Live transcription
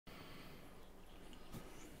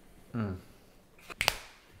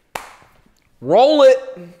Roll it!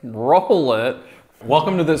 Roll it.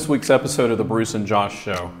 Welcome to this week's episode of the Bruce and Josh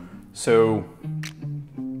Show. So,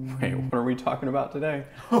 wait, what are we talking about today?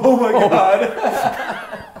 Oh my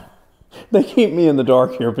God. They keep me in the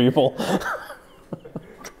dark here, people.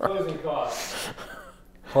 Closing costs.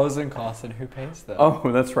 Closing costs and who pays them? Oh,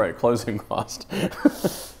 that's right, closing cost.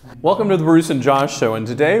 Welcome to the Bruce and Josh Show, and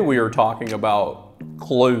today we are talking about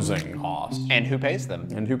closing costs. And who pays them?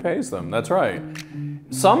 And who pays them, that's right.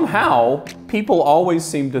 Somehow, people always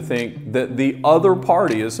seem to think that the other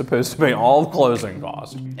party is supposed to pay all the closing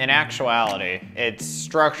costs. In actuality, it's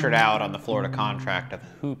structured out on the Florida contract of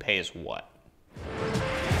who pays what.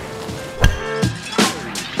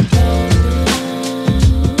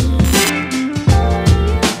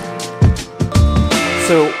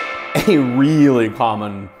 So, a really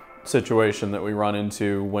common situation that we run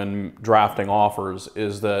into when drafting offers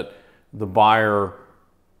is that the buyer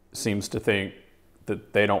seems to think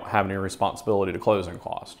that they don't have any responsibility to closing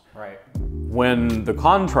cost. Right. When the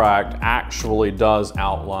contract actually does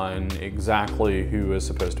outline exactly who is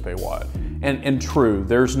supposed to pay what. And true,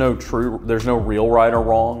 there's no real right or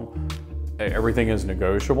wrong. Everything is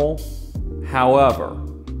negotiable. However,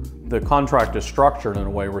 the contract is structured in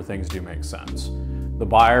a way where things do make sense. The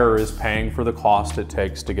buyer is paying for the cost it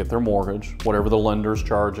takes to get their mortgage, whatever the lender's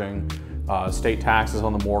charging, state taxes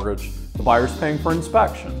on the mortgage. The buyer's paying for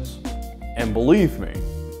inspections. And believe me,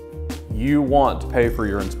 you want to pay for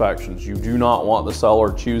your inspections. You do not want the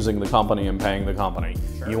seller choosing the company and paying the company.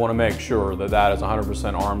 Sure. You want to make sure that that is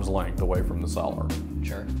 100% arm's length away from the seller.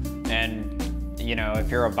 Sure. And, you know, if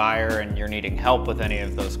you're a buyer and you're needing help with any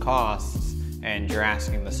of those costs and you're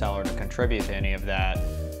asking the seller to contribute to any of that,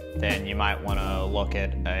 then you might want to look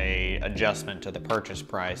at a adjustment to the purchase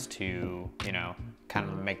price to, you know, kind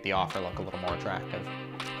of make the offer look a little more attractive.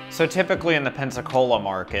 So typically in the Pensacola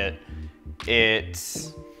market,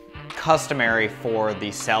 it's customary for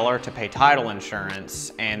the seller to pay title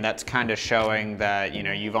insurance, and that's kind of showing that, you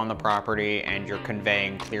know, you've owned the property and you're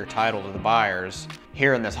conveying clear title to the buyers.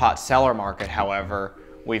 Here in this hot seller market, however,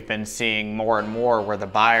 we've been seeing more and more where the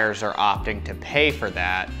buyers are opting to pay for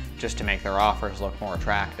that just to make their offers look more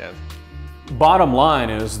attractive. Bottom line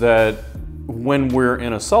is that when we're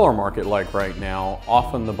in a seller market like right now,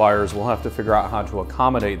 often the buyers will have to figure out how to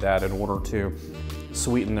accommodate that in order to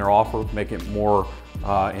sweeten their offer, make it more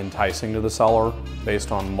enticing to the seller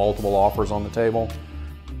based on multiple offers on the table.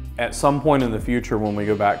 At some point in the future, when we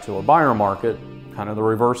go back to a buyer market, kind of the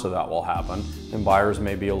reverse of that will happen, and buyers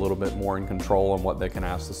may be a little bit more in control on what they can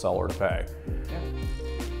ask the seller to pay. Yeah.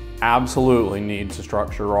 Absolutely need to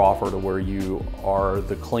structure your offer to where you are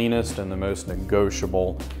the cleanest and the most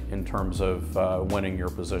negotiable in terms of winning your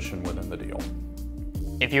position within the deal.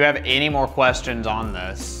 If you have any more questions on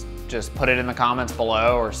this, just put it in the comments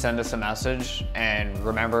below or send us a message, and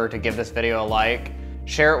remember to give this video a like,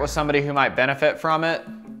 share it with somebody who might benefit from it,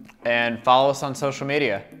 and follow us on social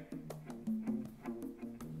media.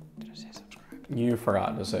 Did I say subscribe? You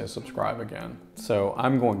forgot to say subscribe again, so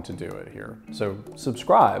I'm going to do it here. So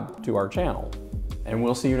subscribe to our channel, and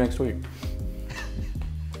we'll see you next week.